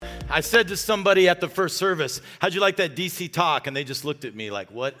I said to somebody at the first service, how'd you like that DC talk? And they just looked at me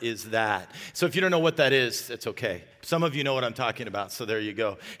like, what is that? So if you don't know what that is, it's okay. Some of you know what I'm talking about, so there you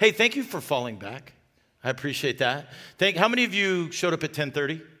go. Hey, thank you for falling back. I appreciate that. How many of you showed up at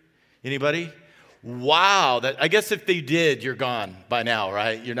 10:30? Anybody? Wow, I guess if they did, you're gone by now,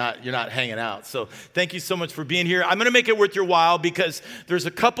 right? You're not hanging out. So thank you so much for being here. I'm going to make it worth your while because there's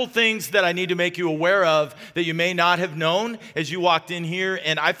a couple things that I need to make you aware of that you may not have known as you walked in here.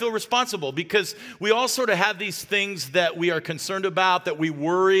 And I feel responsible because we all sort of have these things that we are concerned about, that we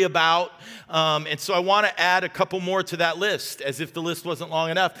worry about. And so I want to add a couple more to that list as if the list wasn't long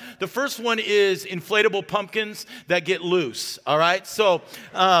enough. The first one is inflatable pumpkins that get loose, all right? So,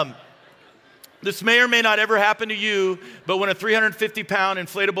 this may or may not ever happen to you, but when a 350-pound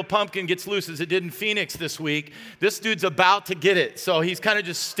inflatable pumpkin gets loose, as it did in Phoenix this week, this dude's about to get it. So he's kind of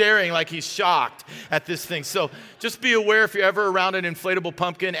just staring like he's shocked at this thing. So just be aware if you're ever around an inflatable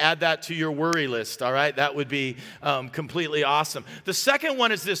pumpkin, add that to your worry list, all right? That would be completely awesome. The second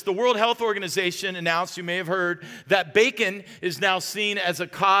one is this. The World Health Organization announced, you may have heard, that bacon is now seen as a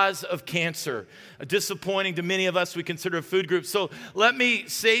cause of cancer. Disappointing to many of us, we consider a food group. So let me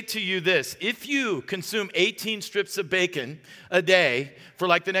say to you this. If you consume 18 strips of bacon a day for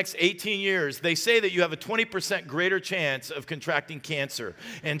like the next 18 years, they say that you have a 20% greater chance of contracting cancer.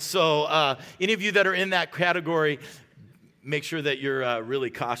 And so any of you that are in that category, make sure that you're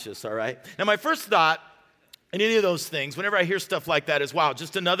really cautious, all right? Now, my first thought and any of those things, whenever I hear stuff like that is, wow,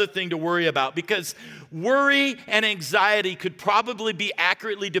 just another thing to worry about, because worry and anxiety could probably be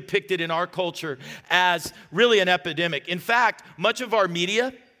accurately depicted in our culture as really an epidemic. In fact, much of our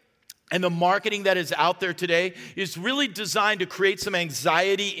media and the marketing that is out there today is really designed to create some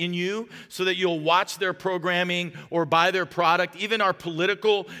anxiety in you so that you'll watch their programming or buy their product. Even our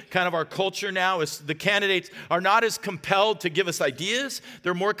political, kind of our culture now, is the candidates are not as compelled to give us ideas.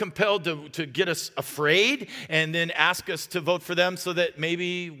 They're more compelled to get us afraid and then ask us to vote for them so that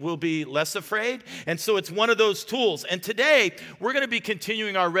maybe we'll be less afraid. And so it's one of those tools. And today, we're going to be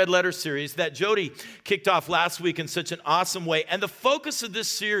continuing our Red Letter series that Jody kicked off last week in such an awesome way. And the focus of this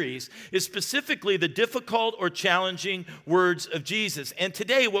series is specifically the difficult or challenging words of Jesus. And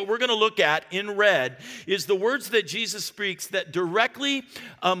today, what we're going to look at in red is the words that Jesus speaks that directly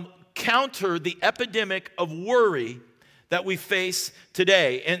counter the epidemic of worry that we face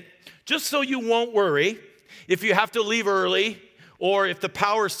today. And just so you won't worry, if you have to leave early, or if the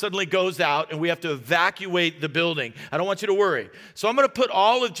power suddenly goes out and we have to evacuate the building, I don't want you to worry. So I'm going to put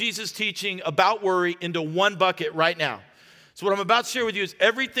all of Jesus' teaching about worry into one bucket right now. So what I'm about to share with you is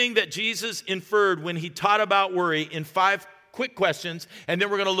everything that Jesus inferred when he taught about worry in 5 quick questions, and then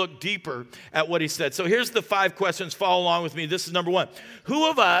we're going to look deeper at what he said. So here's the 5 questions. Follow along with me. This is number 1. Who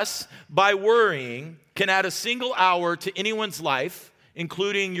of us, by worrying, can add a single hour to anyone's life,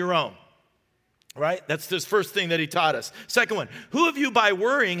 including your own? Right? That's this first thing that he taught us. Second one, who of you, by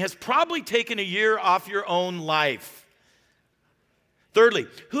worrying, has probably taken a year off your own life? Thirdly,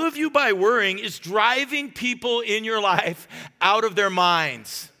 who of you by worrying is driving people in your life out of their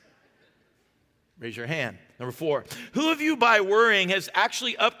minds? Raise your hand. Number 4, who of you by worrying has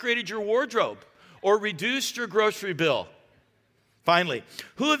actually upgraded your wardrobe or reduced your grocery bill? Finally,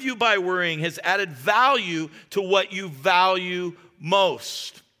 who of you by worrying has added value to what you value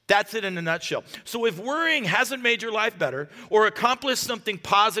most? That's it in a nutshell. So if worrying hasn't made your life better or accomplished something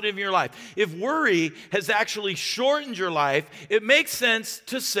positive in your life, if worry has actually shortened your life, it makes sense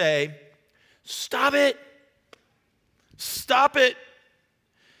to say, stop it. Stop it.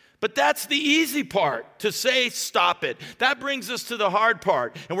 But that's the easy part, to say stop it. That brings us to the hard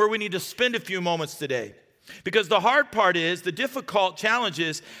part and where we need to spend a few moments today. Because the hard part is, the difficult challenge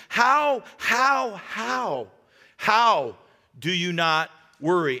is, how do you not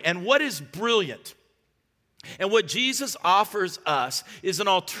worry? And what is brilliant and what Jesus offers us is an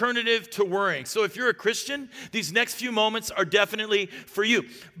alternative to worrying. So if you're a Christian, these next few moments are definitely for you.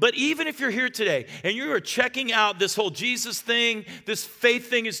 But even if you're here today and you are checking out this whole Jesus thing, this faith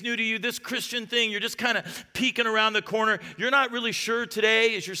thing is new to you, this Christian thing, you're just kind of peeking around the corner. You're not really sure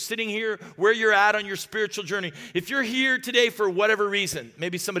today as you're sitting here where you're at on your spiritual journey. If you're here today for whatever reason,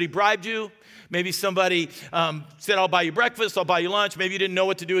 maybe somebody bribed you, maybe somebody said, I'll buy you breakfast, I'll buy you lunch. Maybe you didn't know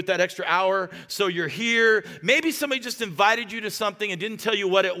what to do with that extra hour, so you're here. Maybe somebody just invited you to something and didn't tell you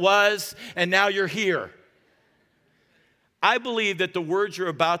what it was, and now you're here. I believe that the words you're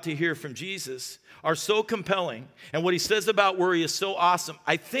about to hear from Jesus are so compelling, and what he says about worry is so awesome.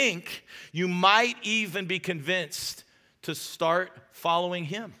 I think you might even be convinced to start following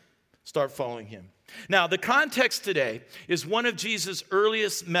him. Start following him. Now, the context today is one of Jesus'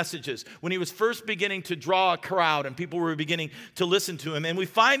 earliest messages when he was first beginning to draw a crowd and people were beginning to listen to him. And we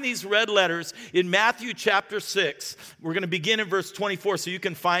find these red letters in Matthew chapter 6. We're going to begin in verse 24, so you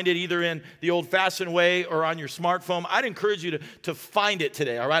can find it either in the old-fashioned way or on your smartphone. I'd encourage you to find it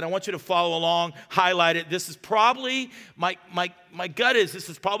today, all right? I want you to follow along, highlight it. This is probably, my gut is this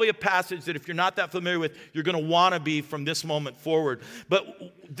is probably a passage that if you're not that familiar with, you're going to want to be from this moment forward.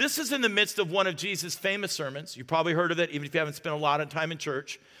 But this is in the midst of one of Jesus' famous sermons. You probably heard of it, even if you haven't spent a lot of time in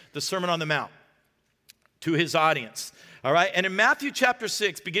church, the Sermon on the Mount to his audience. All right, and in Matthew chapter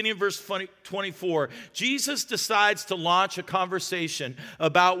 6, beginning in verse 24, Jesus decides to launch a conversation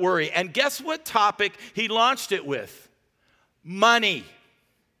about worry. And guess what topic he launched it with? Money.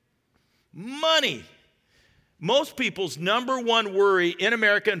 Money. Most people's number one worry in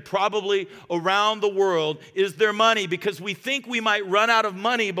America and probably around the world is their money, because we think we might run out of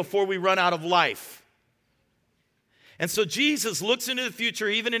money before we run out of life. And so Jesus looks into the future,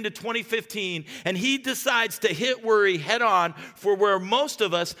 even into 2015, and he decides to hit worry head on for where most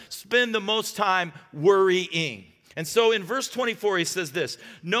of us spend the most time worrying. And so in verse 24, he says this: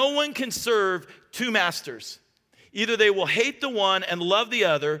 "No one can serve two masters. Either they will hate the one and love the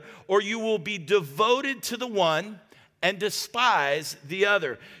other, or you will be devoted to the one and despise the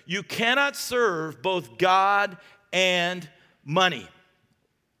other. You cannot serve both God and money."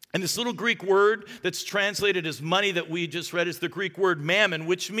 And this little Greek word that's translated as money that we just read is the Greek word mammon,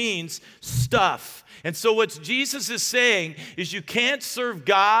 which means stuff. And so what Jesus is saying is you can't serve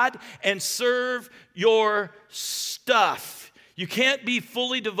God and serve your stuff. You can't be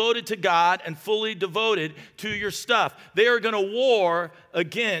fully devoted to God and fully devoted to your stuff. They are going to war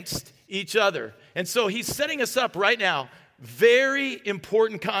against each other. And so he's setting us up right now. Very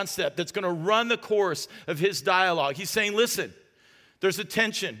important concept that's going to run the course of his dialogue. He's saying, listen, there's a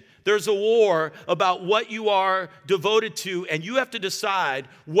tension. There's a war about what you are devoted to, and you have to decide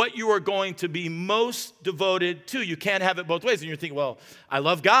what you are going to be most devoted to. You can't have it both ways. And you're thinking, well, I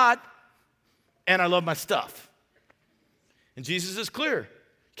love God and I love my stuff. And Jesus is clear.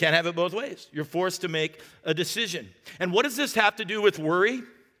 Can't have it both ways. You're forced to make a decision. And what does this have to do with worry?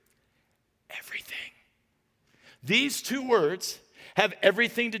 Everything. These two words have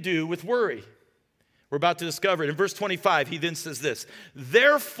everything to do with worry. We're about to discover it. In verse 25, he then says this: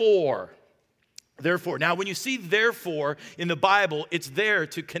 Therefore. Now, when you see therefore in the Bible, it's there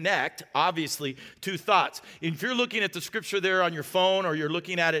to connect, obviously, two thoughts. If you're looking at the scripture there on your phone or you're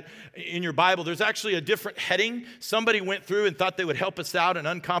looking at it in your Bible, there's actually a different heading. Somebody went through and thought they would help us out and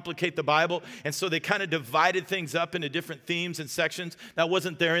uncomplicate the Bible, and so they kind of divided things up into different themes and sections. That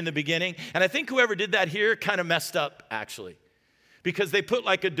wasn't there in the beginning. And I think whoever did that here kind of messed up, actually, because they put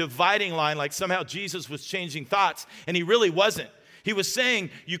like a dividing line, like somehow Jesus was changing thoughts, and he really wasn't. He was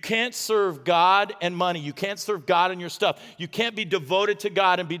saying you can't serve God and money. You can't serve God and your stuff. You can't be devoted to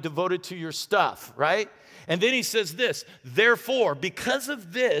God and be devoted to your stuff, right? And then he says this: therefore, because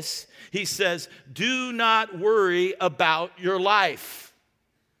of this, he says, do not worry about your life.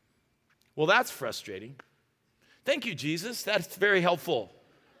 Well, that's frustrating. Thank you, Jesus. That's very helpful.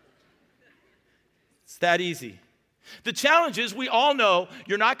 It's that easy. The challenge is we all know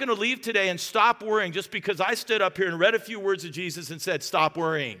you're not going to leave today and stop worrying just because I stood up here and read a few words of Jesus and said, stop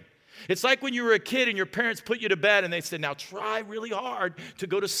worrying. It's like when you were a kid and your parents put you to bed and they said, now try really hard to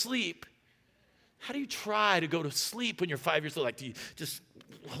go to sleep. How do you try to go to sleep when you're 5 years old? Like, do you just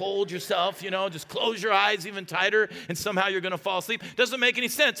hold yourself, just close your eyes even tighter and somehow you're going to fall asleep? Doesn't make any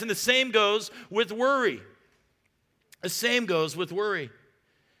sense. And the same goes with worry. The same goes with worry.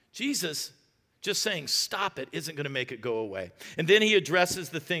 Jesus just saying stop it isn't going to make it go away. And then he addresses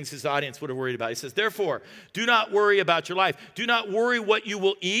the things his audience would have worried about. He says, therefore, do not worry about your life. Do not worry what you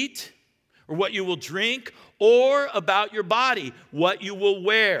will eat or what you will drink, or about your body, what you will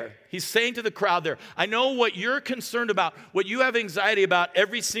wear. He's saying to the crowd there, I know what you're concerned about, what you have anxiety about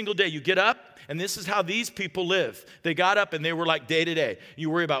every single day. You get up, and this is how these people live. They got up, and they were like day to day. You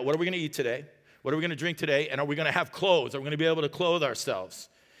worry about, what are we going to eat today? What are we going to drink today? And are we going to have clothes? Are we going to be able to clothe ourselves?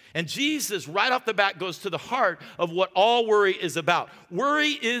 And Jesus, right off the bat, goes to the heart of what all worry is about.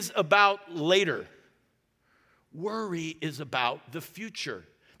 Worry is about later. Worry is about the future.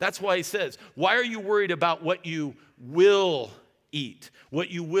 That's why he says, why are you worried about what you will eat,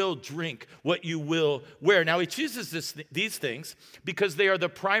 what you will drink, what you will wear? Now, he chooses these things because they are the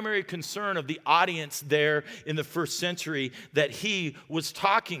primary concern of the audience there in the first century that he was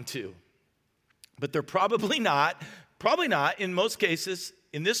talking to. But they're probably not, in most cases,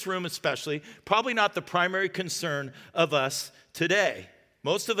 in this room especially, probably not the primary concern of us today.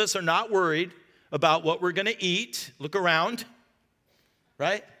 Most of us are not worried about what we're going to eat. Look around,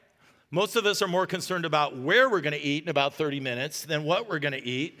 right? Most of us are more concerned about where we're going to eat in about 30 minutes than what we're going to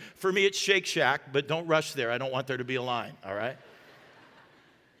eat. For me, it's Shake Shack, but don't rush there. I don't want there to be a line, all right?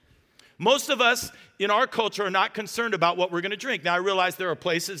 Most of us in our culture are not concerned about what we're going to drink. Now, I realize there are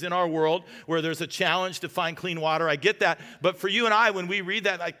places in our world where there's a challenge to find clean water. I get that. But for you and I, when we read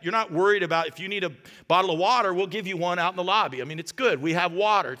that, like, you're not worried about if you need a bottle of water, we'll give you one out in the lobby. I mean, it's good. We have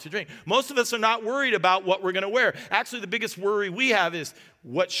water to drink. Most of us are not worried about what we're going to wear. Actually, the biggest worry we have is,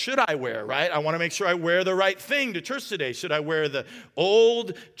 what should I wear, right? I want to make sure I wear the right thing to church today. Should I wear the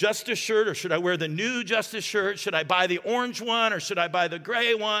old Justice shirt, or should I wear the new Justice shirt? Should I buy the orange one, or should I buy the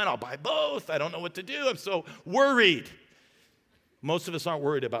gray one? I'll buy both. I don't know what to do. I'm so worried. Most of us aren't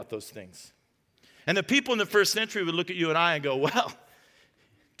worried about those things. And the people in the first century would look at you and I and go, well,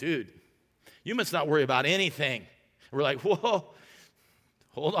 dude, you must not worry about anything. And we're like, whoa,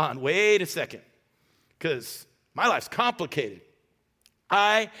 hold on, wait a second, because my life's complicated.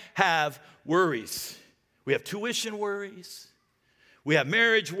 I have worries. We have tuition worries. We have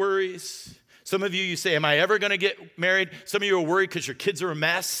marriage worries. Some of you say, am I ever going to get married? Some of you are worried because your kids are a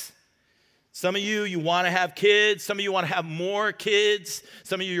mess. Some of you want to have kids. Some of you want to have more kids.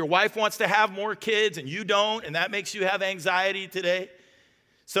 Some of you, your wife wants to have more kids and you don't, and that makes you have anxiety today.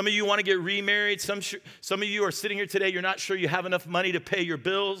 Some of you want to get remarried. Some of you are sitting here today, you're not sure you have enough money to pay your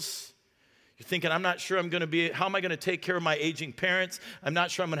bills. You're thinking, I'm not sure how am I going to take care of my aging parents? I'm not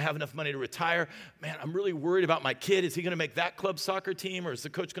sure I'm going to have enough money to retire. Man, I'm really worried about my kid. Is he going to make that club soccer team, or is the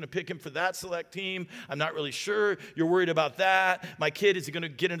coach going to pick him for that select team? I'm not really sure. You're worried about that. My kid, is he going to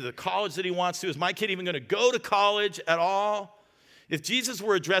get into the college that he wants to? Is my kid even going to go to college at all? If Jesus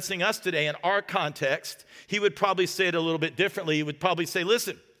were addressing us today in our context, he would probably say it a little bit differently. He would probably say,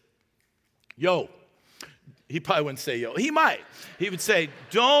 listen, yo. He probably wouldn't say yo. He might. He would say,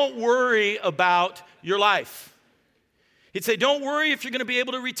 don't worry about your life. He'd say, don't worry if you're going to be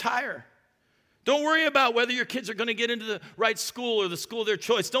able to retire. Don't worry about whether your kids are going to get into the right school or the school of their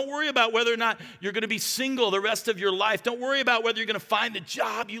choice. Don't worry about whether or not you're going to be single the rest of your life. Don't worry about whether you're going to find the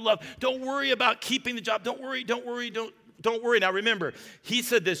job you love. Don't worry about keeping the job. Don't worry. Now remember, he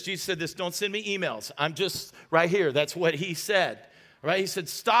said this, Jesus said this, don't send me emails. I'm just right here. That's what he said. Right? He said,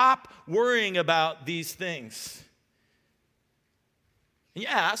 stop worrying about these things. And you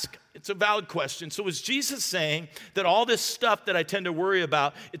ask, it's a valid question. So is Jesus saying that all this stuff that I tend to worry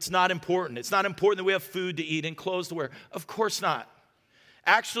about, it's not important? It's not important that we have food to eat and clothes to wear? Of course not.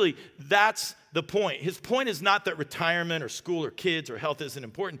 Actually, that's the point. His point is not that retirement or school or kids or health isn't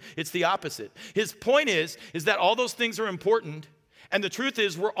important. It's the opposite. His point is that all those things are important. And the truth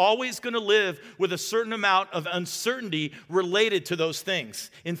is, we're always going to live with a certain amount of uncertainty related to those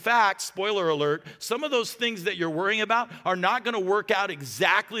things. In fact, spoiler alert, some of those things that you're worrying about are not going to work out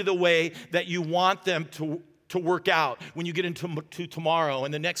exactly the way that you want them to work out when you get into tomorrow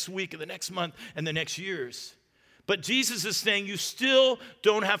and the next week and the next month and the next years. But Jesus is saying you still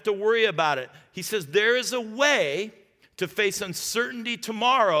don't have to worry about it. He says there is a way to face uncertainty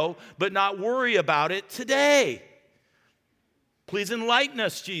tomorrow, but not worry about it today. Please enlighten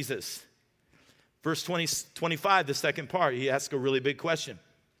us, Jesus. Verse 25, the second part, he asks a really big question.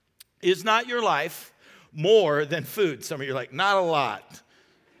 Is not your life more than food? Some of you are like, not a lot.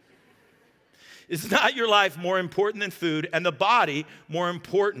 Is not your life more important than food, and the body more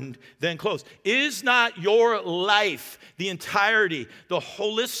important than clothes? Is not your life, the entirety, the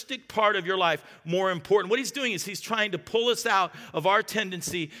holistic part of your life, more important? What he's doing is he's trying to pull us out of our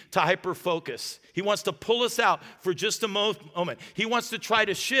tendency to hyper-focus. He wants to pull us out for just a moment. He wants to try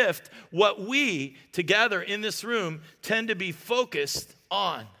to shift what we, together in this room, tend to be focused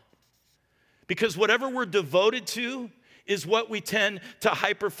on. Because whatever we're devoted to is what we tend to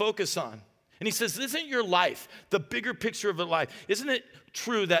hyper-focus on. And he says, isn't your life the bigger picture of a life? Isn't it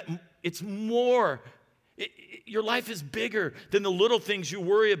true that it's more, your life is bigger than the little things you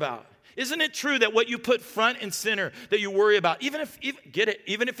worry about? Isn't it true that what you put front and center that you worry about, even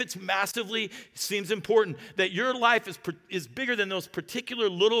if it's massively seems important, that your life is bigger than those particular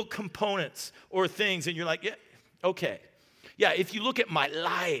little components or things, and you're like, yeah, okay. Yeah, if you look at my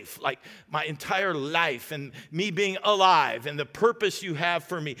life, like my entire life and me being alive and the purpose you have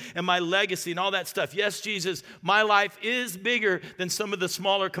for me and my legacy and all that stuff. Yes, Jesus, my life is bigger than some of the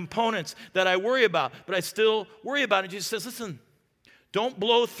smaller components that I worry about, but I still worry about it. Jesus says, listen, don't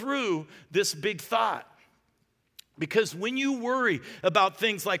blow through this big thought. Because when you worry about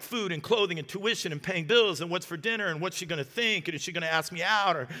things like food and clothing and tuition and paying bills and what's for dinner and what's she going to think and is she going to ask me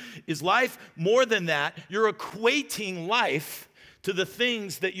out, or is life more than that, you're equating life to the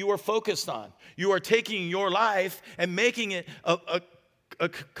things that you are focused on. You are taking your life and making it a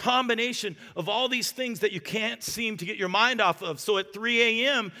combination of all these things that you can't seem to get your mind off of. So at 3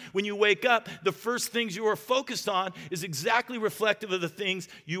 a.m. when you wake up, the first things you are focused on is exactly reflective of the things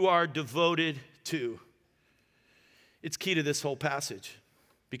you are devoted to. It's key to this whole passage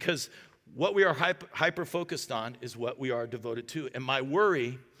because what we are hyper-focused on is what we are devoted to. And my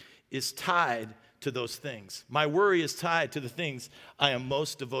worry is tied to those things. My worry is tied to the things I am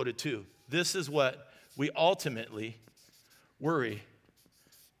most devoted to. This is what we ultimately worry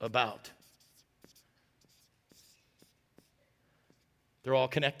about. They're all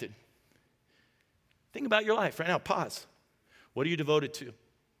connected. Think about your life right now. Pause. What are you devoted to?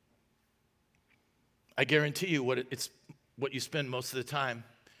 I guarantee you it's what you spend most of the time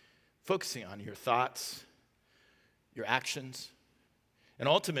focusing on, your thoughts, your actions, and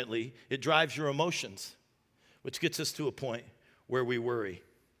ultimately it drives your emotions, which gets us to a point where we worry.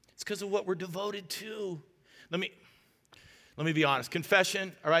 It's because of what we're devoted to. Let me be honest.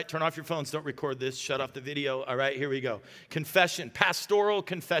 Confession, all right, turn off your phones. Don't record this. Shut off the video. All right, here we go. Confession, pastoral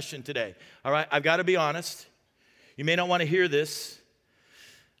confession today. All right, I've got to be honest. You may not want to hear this.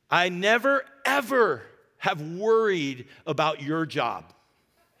 I never, ever have worried about your job.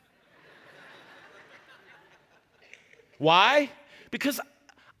 Why? Because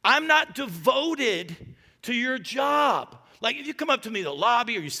I'm not devoted to your job. Like if you come up to me in the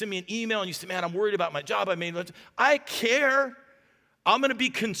lobby or you send me an email and you say, man, I'm worried about my job. I care. I'm going to be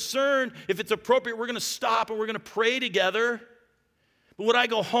concerned. If it's appropriate, we're going to stop and we're going to pray together. But would I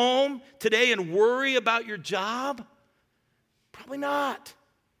go home today and worry about your job? Probably not.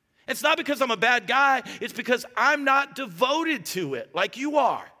 It's not because I'm a bad guy. It's because I'm not devoted to it like you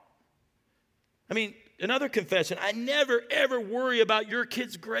are. I mean, another confession, I never, ever worry about your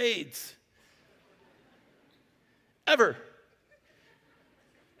kids' grades. Ever.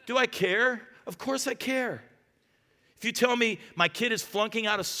 Do I care? Of course I care. If you tell me my kid is flunking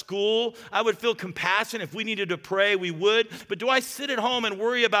out of school, I would feel compassion. If we needed to pray, we would. But do I sit at home and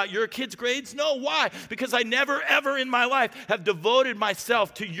worry about your kids' grades? No. Why? Because I never, ever in my life have devoted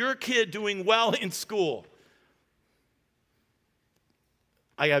myself to your kid doing well in school.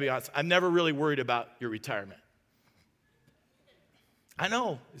 I gotta be honest, I've never really worried about your retirement. I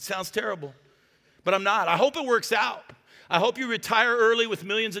know, it sounds terrible, but I'm not. I hope it works out. I hope you retire early with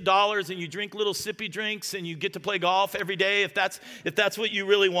millions of dollars and you drink little sippy drinks and you get to play golf every day if that's what you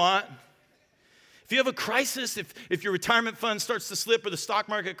really want. If you have a crisis, if your retirement fund starts to slip or the stock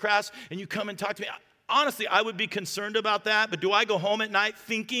market crashes and you come and talk to me, honestly, I would be concerned about that. But do I go home at night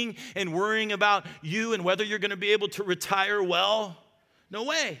thinking and worrying about you and whether you're going to be able to retire well? No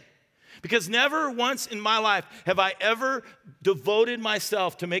way. Because never once in my life have I ever devoted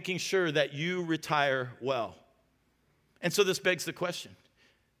myself to making sure that you retire well. And so this begs the question.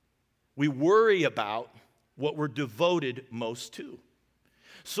 We worry about what we're devoted most to.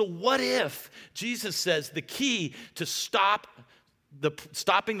 So what if Jesus says the key to stopping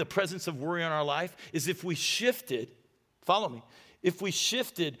the presence of worry in our life is if we shifted, follow me, if we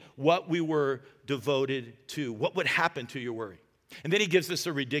shifted what we were devoted to, what would happen to your worry? And then he gives us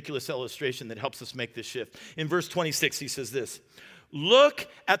a ridiculous illustration that helps us make this shift. In verse 26, he says this, look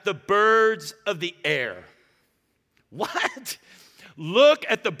at the birds of the air. What? Look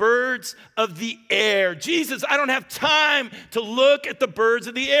at the birds of the air. Jesus, I don't have time to look at the birds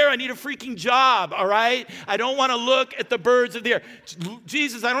of the air. I need a freaking job, all right? I don't want to look at the birds of the air.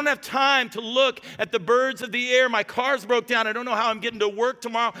 Jesus, I don't have time to look at the birds of the air. My car's broke down. I don't know how I'm getting to work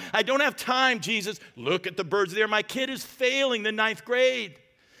tomorrow. I don't have time, Jesus. Look at the birds of the air. My kid is failing the 9th grade.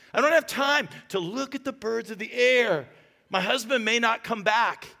 I don't have time to look at the birds of the air. My husband may not come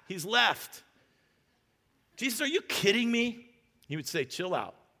back. He's left. Jesus, are you kidding me? He would say, chill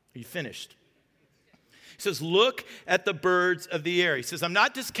out. Are you finished? He says, look at the birds of the air. He says, I'm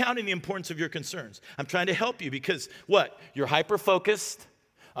not discounting the importance of your concerns. I'm trying to help you because what? You're hyper-focused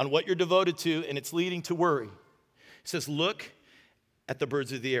on what you're devoted to, and it's leading to worry. He says, look at the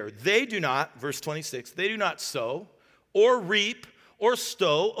birds of the air. They do not, verse 26, they do not sow or reap or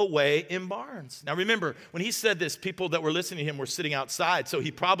stow away in barns. Now remember, when he said this, people that were listening to him were sitting outside, so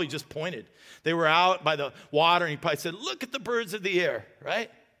he probably just pointed. They were out by the water, and he probably said, look at the birds of the air, right?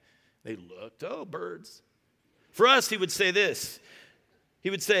 They looked, oh, birds. For us, he would say this.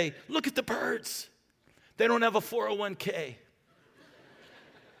 He would say, look at the birds. They don't have a 401k.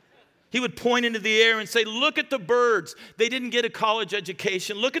 He would point into the air and say, look at the birds. They didn't get a college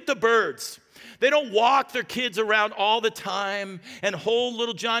education. Look at the birds. They don't walk their kids around all the time and hold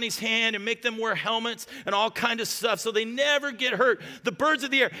little Johnny's hand and make them wear helmets and all kind of stuff so they never get hurt. The birds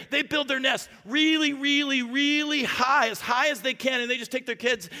of the air, they build their nest really, really, really high as they can, and they just take their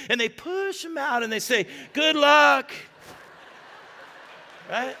kids and they push them out and they say, good luck.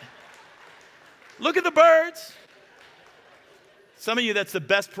 right? Look at the birds. Some of you, that's the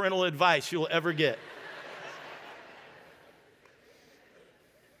best parental advice you'll ever get.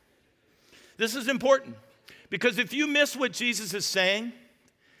 This is important because if you miss what Jesus is saying,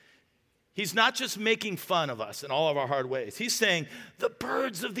 he's not just making fun of us and all of our hard ways. He's saying the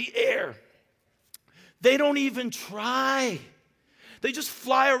birds of the air, they don't even try. They just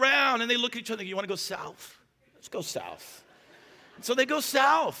fly around and they look at each other. You want to go south? Let's go south. And so they go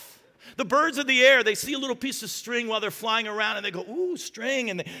south. The birds of the air, they see a little piece of string while they're flying around and they go, ooh,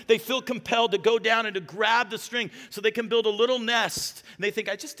 string. And they feel compelled to go down and to grab the string so they can build a little nest. And they think,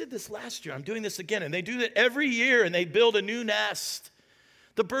 I just did this last year. I'm doing this again. And they do that every year and they build a new nest.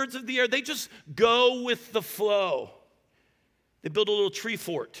 The birds of the air, they just go with the flow. They build a little tree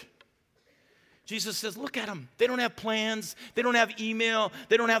fort. Jesus says, look at them. They don't have plans. They don't have email.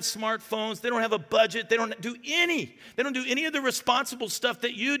 They don't have smartphones. They don't have a budget. They don't do any of the responsible stuff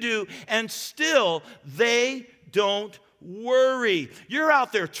that you do, and still they don't worry. You're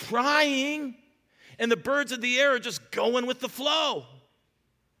out there trying, and the birds of the air are just going with the flow.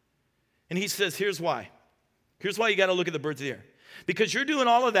 And he says, here's why. Here's why you got to look at the birds of the air. Because you're doing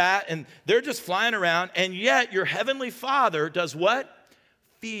all of that, and they're just flying around, and yet your heavenly Father does what?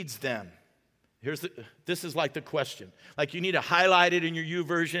 Feeds them. This is like the question. Like you need to highlight it in your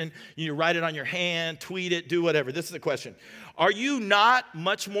YouVersion. You need to write it on your hand, tweet it, do whatever. This is the question. Are you not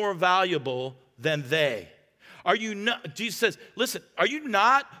much more valuable than they? Are you not, Jesus says, listen, are you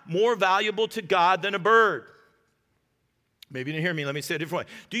not more valuable to God than a bird? Maybe you didn't hear me. Let me say it a different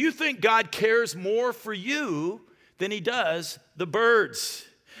way. Do you think God cares more for you than he does the birds?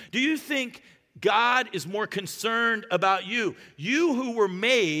 Do you think God is more concerned about you who were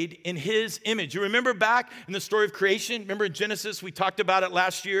made in his image? You remember back in the story of creation? Remember in Genesis, we talked about it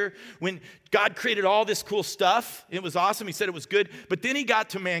last year when God created all this cool stuff. It was awesome. He said it was good. But then he got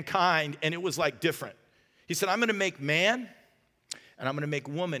to mankind and it was like different. He said, I'm going to make man and I'm going to make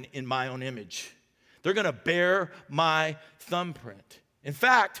woman in my own image. They're going to bear my thumbprint. In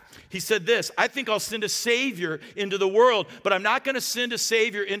fact, he said this, I think I'll send a Savior into the world, but I'm not going to send a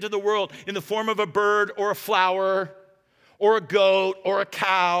Savior into the world in the form of a bird or a flower or a goat or a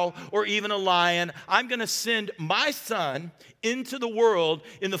cow or even a lion. I'm going to send my Son into the world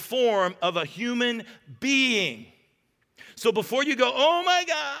in the form of a human being. So before you go, oh my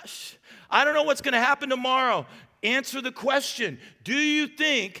gosh, I don't know what's going to happen tomorrow. Answer the question, do you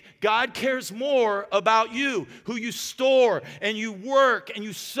think God cares more about you, who you store and you work and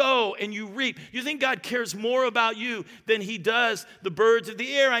you sow and you reap? You think God cares more about you than he does the birds of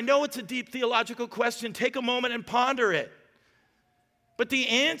the air? I know it's a deep theological question. Take a moment and ponder it. But the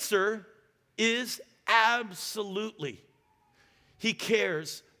answer is absolutely. He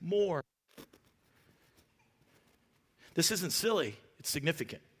cares more. This isn't silly, it's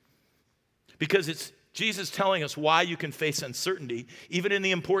significant. Because it's Jesus telling us why you can face uncertainty, even in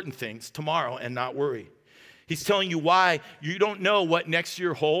the important things, tomorrow and not worry. He's telling you why you don't know what next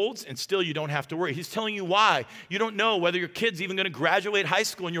year holds and still you don't have to worry. He's telling you why you don't know whether your kid's even going to graduate high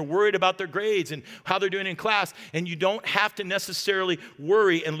school and you're worried about their grades and how they're doing in class, and you don't have to necessarily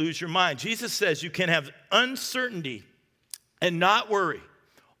worry and lose your mind. Jesus says you can have uncertainty and not worry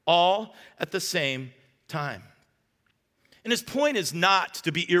all at the same time. And his point is not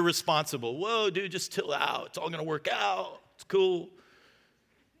to be irresponsible. Whoa, dude, just chill out. It's all going to work out. It's cool.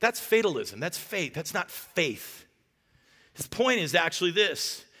 That's fatalism. That's faith. That's not faith. His point is actually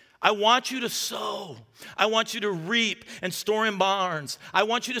this. I want you to sow. I want you to reap and store in barns. I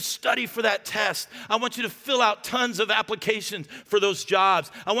want you to study for that test. I want you to fill out tons of applications for those jobs.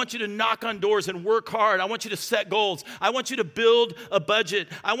 I want you to knock on doors and work hard. I want you to set goals. I want you to build a budget.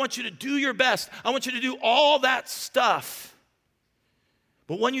 I want you to do your best. I want you to do all that stuff.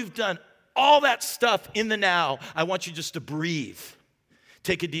 But when you've done all that stuff in the now, I want you just to breathe.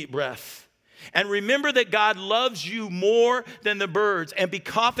 Take a deep breath. And remember that God loves you more than the birds. And be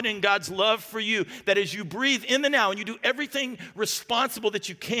confident in God's love for you. That as you breathe in the now and you do everything responsible that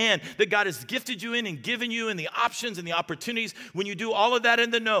you can, that God has gifted you in and given you and the options and the opportunities, when you do all of that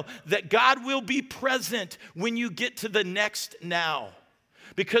in the know, that God will be present when you get to the next now.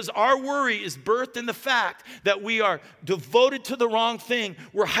 Because our worry is birthed in the fact that we are devoted to the wrong thing.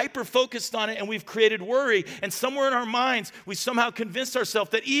 We're hyper-focused on it and we've created worry. And somewhere in our minds, we somehow convinced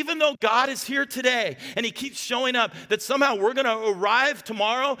ourselves that even though God is here today and he keeps showing up, that somehow we're going to arrive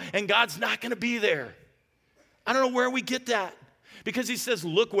tomorrow and God's not going to be there. I don't know where we get that. Because he says,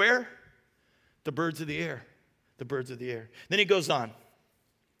 look where? The birds of the air. The birds of the air. Then he goes on.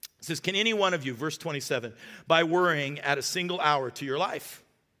 It says, can any one of you, verse 27, by worrying add a single hour to your life?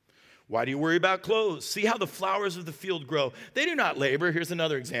 Why do you worry about clothes? See how the flowers of the field grow. They do not labor. Here's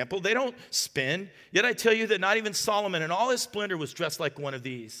another example. They don't spin. Yet I tell you that not even Solomon in all his splendor was dressed like one of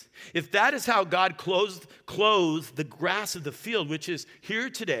these. If that is how God clothes the grass of the field, which is here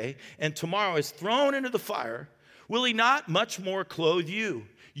today and tomorrow is thrown into the fire, will he not much more clothe you,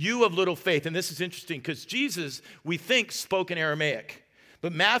 you of little faith? And this is interesting because Jesus, we think, spoke in Aramaic.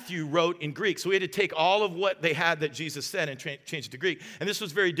 But Matthew wrote in Greek, so we had to take all of what they had that Jesus said and change it to Greek. And this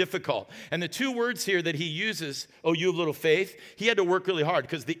was very difficult. And the two words here that he uses, oh, you of little faith, he had to work really hard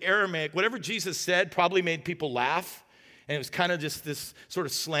because the Aramaic, whatever Jesus said probably made people laugh. And it was kind of just this sort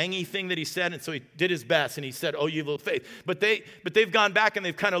of slangy thing that he said. And so he did his best and he said, oh, you of little faith. But they've gone back and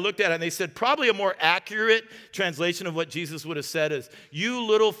they've kind of looked at it and they said probably a more accurate translation of what Jesus would have said is, you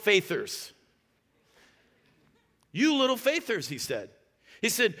little faithers. You little faithers, he said. He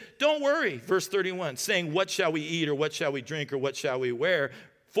said, don't worry, verse 31, saying, what shall we eat or what shall we drink or what shall we wear?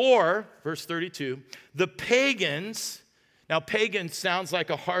 For, verse 32, the pagans, now pagan sounds like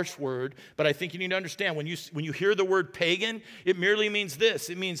a harsh word, but I think you need to understand when you hear the word pagan, it merely means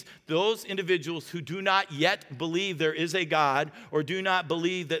this. It means those individuals who do not yet believe there is a God or do not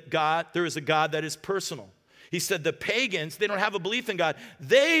believe that there is a God that is personal. He said the pagans, they don't have a belief in God.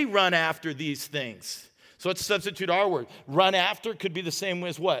 They run after these things. So let's substitute our word. Run after could be the same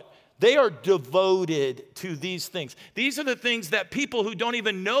as what? They are devoted to these things. These are the things that people who don't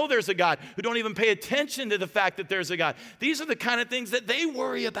even know there's a God, who don't even pay attention to the fact that there's a God, these are the kind of things that they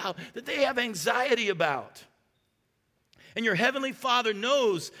worry about, that they have anxiety about. And your heavenly Father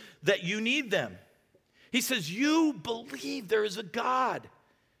knows that you need them. He says, you believe there is a God.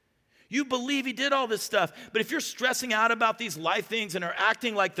 You believe he did all this stuff. But if you're stressing out about these life things and are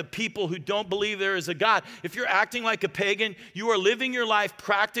acting like the people who don't believe there is a God, if you're acting like a pagan, you are living your life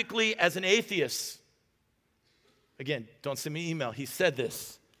practically as an atheist. Again, don't send me an email. He said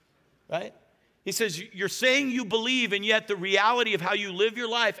this, right? He says, you're saying you believe, and yet the reality of how you live your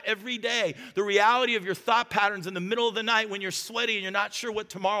life every day, the reality of your thought patterns in the middle of the night when you're sweaty and you're not sure what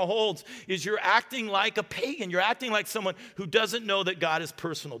tomorrow holds, is you're acting like a pagan. You're acting like someone who doesn't know that God is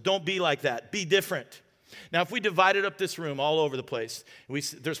personal. Don't be like that. Be different. Now, if we divided up this room all over the place,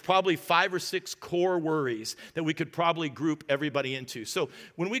 there's probably 5 or 6 core worries that we could probably group everybody into. So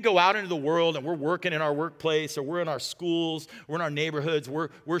when we go out into the world and we're working in our workplace or we're in our schools, we're in our neighborhoods,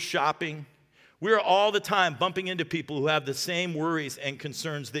 we're shopping, we're all the time bumping into people who have the same worries and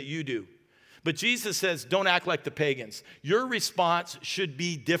concerns that you do. But Jesus says, don't act like the pagans. Your response should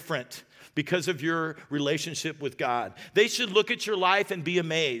be different because of your relationship with God. They should look at your life and be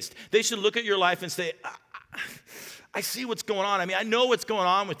amazed. They should look at your life and say, I see what's going on. I mean, I know what's going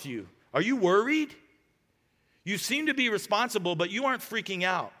on with you. Are you worried? You seem to be responsible, but you aren't freaking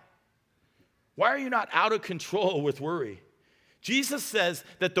out. Why are you not out of control with worry? Jesus says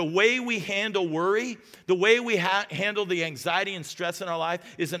that the way we handle worry, the way we handle the anxiety and stress in our life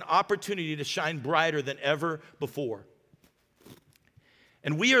is an opportunity to shine brighter than ever before.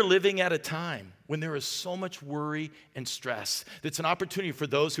 And we are living at a time when there is so much worry and stress. It's an opportunity for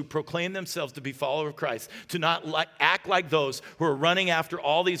those who proclaim themselves to be followers of Christ to not act like those who are running after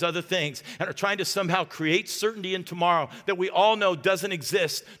all these other things and are trying to somehow create certainty in tomorrow that we all know doesn't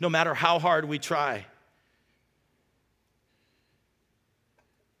exist no matter how hard we try.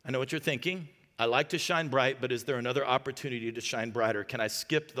 I know what you're thinking. I like to shine bright, but is there another opportunity to shine brighter? Can I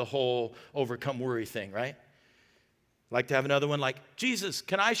skip the whole overcome worry thing, right? Like to have another one like, Jesus,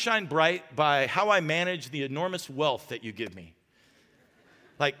 can I shine bright by how I manage the enormous wealth that you give me?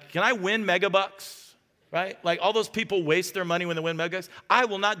 Like, can I win megabucks, right? Like all those people waste their money when they win megabucks. I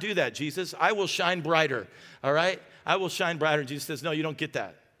will not do that, Jesus. I will shine brighter, all right? I will shine brighter. And Jesus says, no, you don't get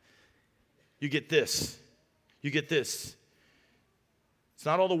that. You get this. You get this. It's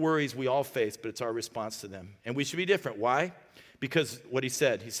not all the worries we all face, but it's our response to them. And we should be different. Why? Because what he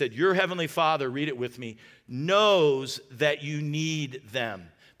said, your heavenly Father, read it with me, knows that you need them.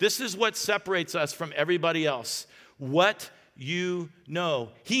 This is what separates us from everybody else. What you know.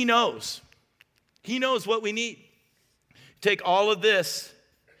 He knows. He knows what we need. Take all of this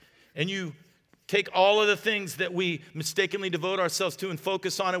and you take all of the things that we mistakenly devote ourselves to and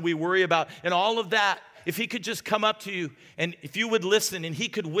focus on and we worry about, and all of that, if he could just come up to you and if you would listen and he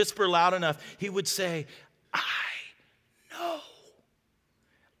could whisper loud enough, he would say,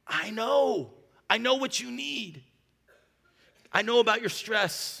 I know what you need. I know about your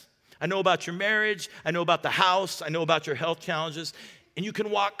stress. I know about your marriage. I know about the house. I know about your health challenges. And you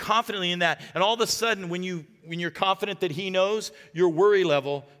can walk confidently in that. And all of a sudden, when you're confident that he knows, your worry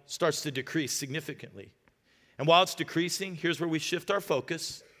level starts to decrease significantly. And while it's decreasing, here's where we shift our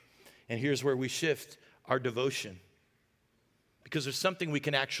focus. And here's where we shift our devotion. because there's something we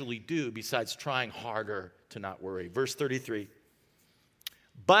can actually do besides trying harder to not worry. Verse 33,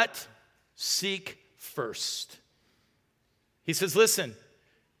 but seek first. He says, listen,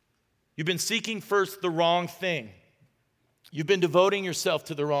 you've been seeking first the wrong thing. You've been devoting yourself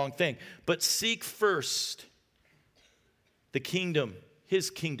to the wrong thing. But seek first the kingdom, his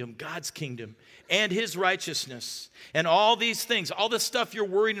kingdom, God's kingdom, and his righteousness. And all these things, all the stuff you're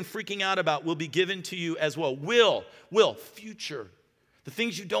worried and freaking out about will be given to you as well. Future. The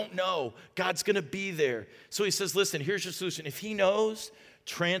things you don't know, God's going to be there. So he says, listen, here's your solution. If he knows,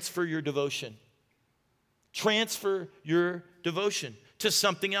 transfer your devotion. Transfer your devotion to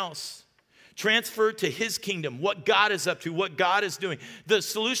something else. Transfer to his kingdom, what God is up to, what God is doing. The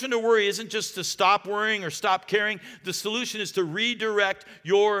solution to worry isn't just to stop worrying or stop caring. The solution is to redirect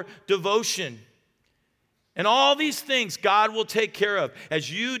your devotion. And all these things God will take care of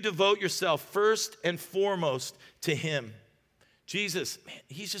as you devote yourself first and foremost to him. Jesus, man,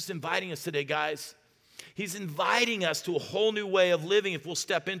 he's just inviting us today, guys. He's inviting us to a whole new way of living if we'll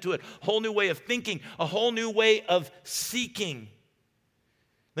step into it, a whole new way of thinking, a whole new way of seeking.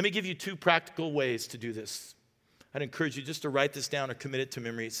 Let me give you 2 practical ways to do this. I'd encourage you just to write this down or commit it to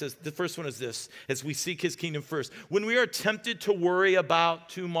memory. It says, the first one is this, as we seek his kingdom first. When we are tempted to worry about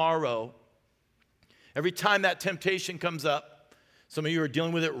tomorrow, every time that temptation comes up, some of you are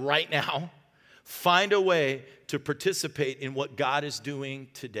dealing with it right now, find a way to participate in what God is doing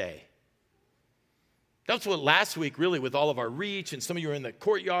today. That's what last week, really, with all of our reach, and some of you are in the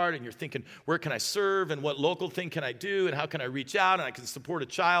courtyard, and you're thinking, where can I serve, and what local thing can I do, and how can I reach out, and I can support a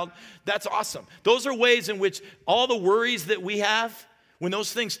child. That's awesome. Those are ways in which all the worries that we have, when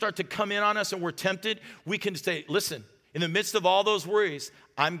those things start to come in on us and we're tempted, we can say, listen, in the midst of all those worries,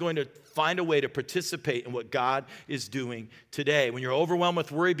 I'm going to find a way to participate in what God is doing today. When you're overwhelmed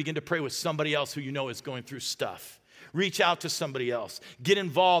with worry, begin to pray with somebody else who you know is going through stuff. Reach out to somebody else. Get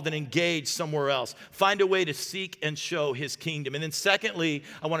involved and engage somewhere else. Find a way to seek and show his kingdom. And then secondly,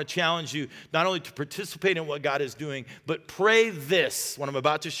 I want to challenge you not only to participate in what God is doing, but pray this, what I'm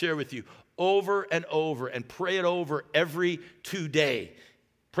about to share with you, over and over, and pray it over every today.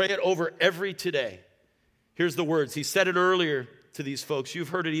 Pray it over every today. Here's the words. He said it earlier to these folks. You've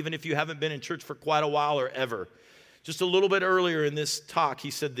heard it even if you haven't been in church for quite a while or ever. Just a little bit earlier in this talk,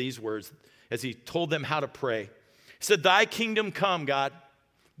 he said these words as he told them how to pray. He said, thy kingdom come, God,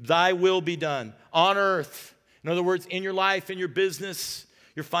 thy will be done on earth. In other words, in your life, in your business,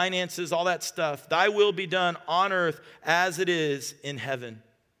 your finances, all that stuff. Thy will be done on earth as it is in heaven.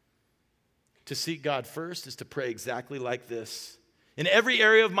 To seek God first is to pray exactly like this. In every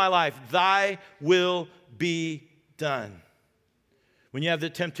area of my life, thy will be done. When you have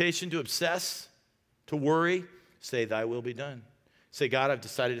the temptation to obsess, to worry, say, thy will be done. Say, God, I've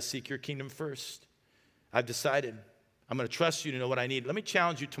decided to seek your kingdom first. I've decided. I'm going to trust you to know what I need. Let me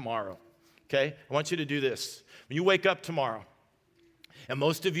challenge you tomorrow, okay? I want you to do this. When you wake up tomorrow, and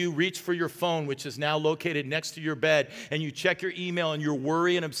most of you reach for your phone, which is now located next to your bed, and you check your email, and your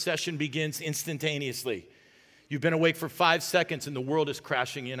worry and obsession begins instantaneously. You've been awake for 5 seconds, and the world is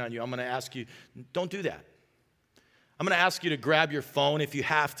crashing in on you. I'm going to ask you, don't do that. I'm going to ask you to grab your phone if you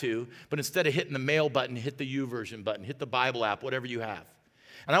have to, but instead of hitting the mail button, hit the YouVersion button, hit the Bible app, whatever you have.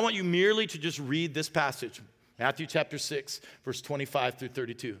 And I want you merely to just read this passage, Matthew chapter 6, verse 25 through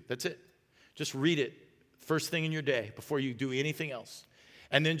 32. That's it. Just read it first thing in your day before you do anything else.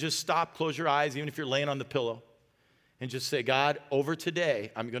 And then just stop, close your eyes, even if you're laying on the pillow, and just say, God, over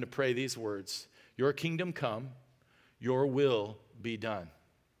today, I'm going to pray these words. Your kingdom come, your will be done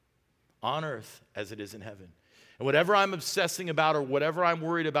on earth as it is in heaven. And whatever I'm obsessing about or whatever I'm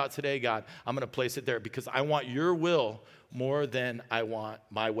worried about today, God, I'm going to place it there because I want your will more than I want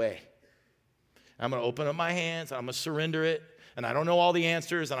my way. I'm going to open up my hands. I'm going to surrender it. And I don't know all the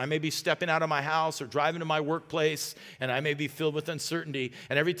answers. And I may be stepping out of my house or driving to my workplace. And I may be filled with uncertainty.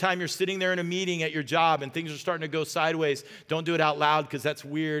 And every time you're sitting there in a meeting at your job and things are starting to go sideways, don't do it out loud because that's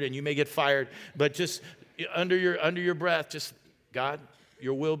weird and you may get fired. But just under your breath, just, God,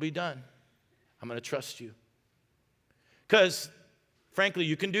 your will be done. I'm going to trust you. Because, frankly,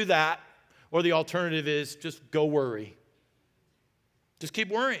 you can do that. Or the alternative is just go worry. Just keep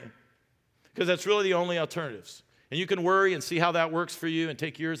worrying. Because that's really the only alternatives. And you can worry and see how that works for you and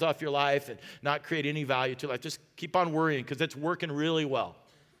take years off your life and not create any value to life. Just keep on worrying because it's working really well.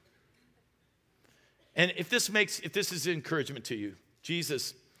 And if this is encouragement to you,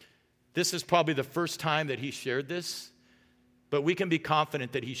 Jesus, this is probably the first time that he shared this, but we can be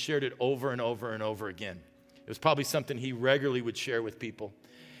confident that he shared it over and over and over again. It was probably something he regularly would share with people.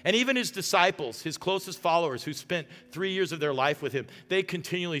 And even his disciples, his closest followers who spent 3 years of their life with him, they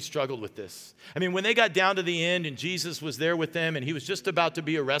continually struggled with this. I mean, when they got down to the end and Jesus was there with them and he was just about to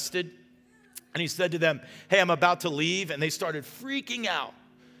be arrested, and he said to them, hey, I'm about to leave, and they started freaking out.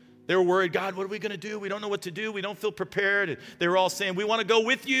 They were worried, God, what are we going to do? We don't know what to do. We don't feel prepared. And they were all saying, we want to go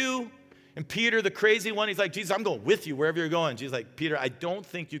with you. And Peter, the crazy one, he's like, Jesus, I'm going with you wherever you're going. Jesus like, Peter, I don't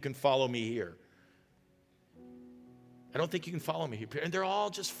think you can follow me here. I don't think you can follow me here. And they're all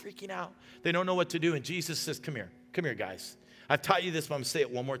just freaking out. They don't know what to do. And Jesus says, come here, guys. I've taught you this, but I'm going to say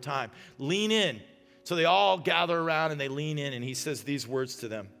it one more time. Lean in. So they all gather around and they lean in, and he says these words to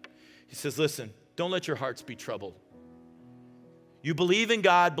them. He says, listen, don't let your hearts be troubled. You believe in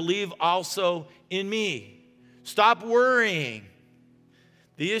God, believe also in me. Stop worrying.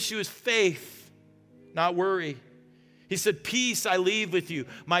 The issue is faith, not worry. He said, peace I leave with you.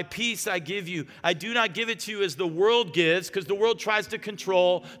 My peace I give you. I do not give it to you as the world gives, because the world tries to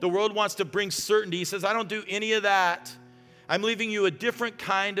control. The world wants to bring certainty. He says, I don't do any of that. I'm leaving you a different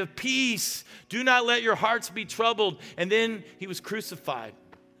kind of peace. Do not let your hearts be troubled. And then he was crucified.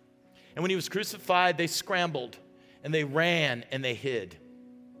 And when he was crucified, they scrambled and they ran and they hid.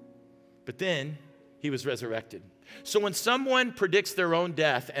 But then he was resurrected. So when someone predicts their own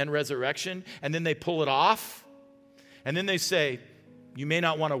death and resurrection, and then they pull it off, and then they say, you may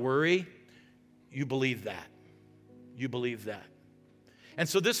not want to worry, you believe that. You believe that. And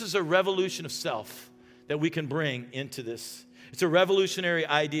so this is a revolution of self that we can bring into this. It's a revolutionary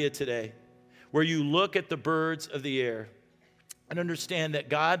idea today where you look at the birds of the air and understand that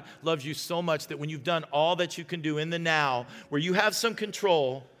God loves you so much that when you've done all that you can do in the now, where you have some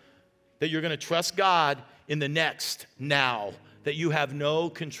control, that you're going to trust God in the next now that you have no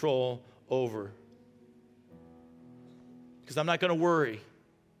control over. Because I'm not going to worry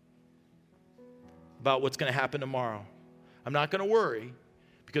about what's going to happen tomorrow. I'm not going to worry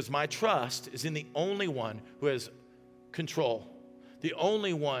because my trust is in the only one who has control, the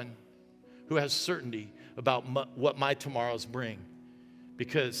only one who has certainty about what my tomorrows bring,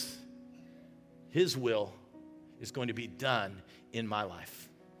 because his will is going to be done in my life.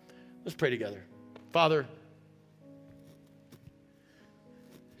 Let's pray together. Father,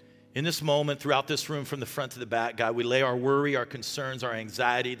 in this moment, throughout this room, from the front to the back, God, we lay our worry, our concerns, our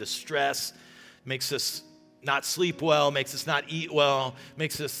anxiety, the stress makes us not sleep well, makes us not eat well,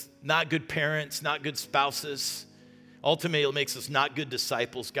 makes us not good parents, not good spouses. Ultimately, it makes us not good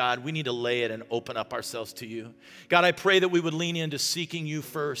disciples, God. We need to lay it and open up ourselves to you. God, I pray that we would lean into seeking you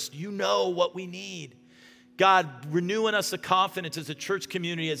first. You know what we need. God, renew in us a confidence as a church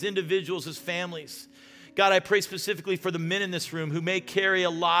community, as individuals, as families. God, I pray specifically for the men in this room who may carry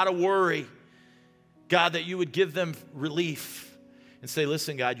a lot of worry. God, that you would give them relief and say,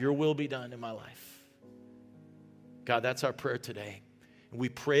 listen, God, your will be done in my life. God, that's our prayer today. And we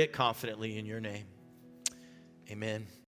pray it confidently in your name. Amen.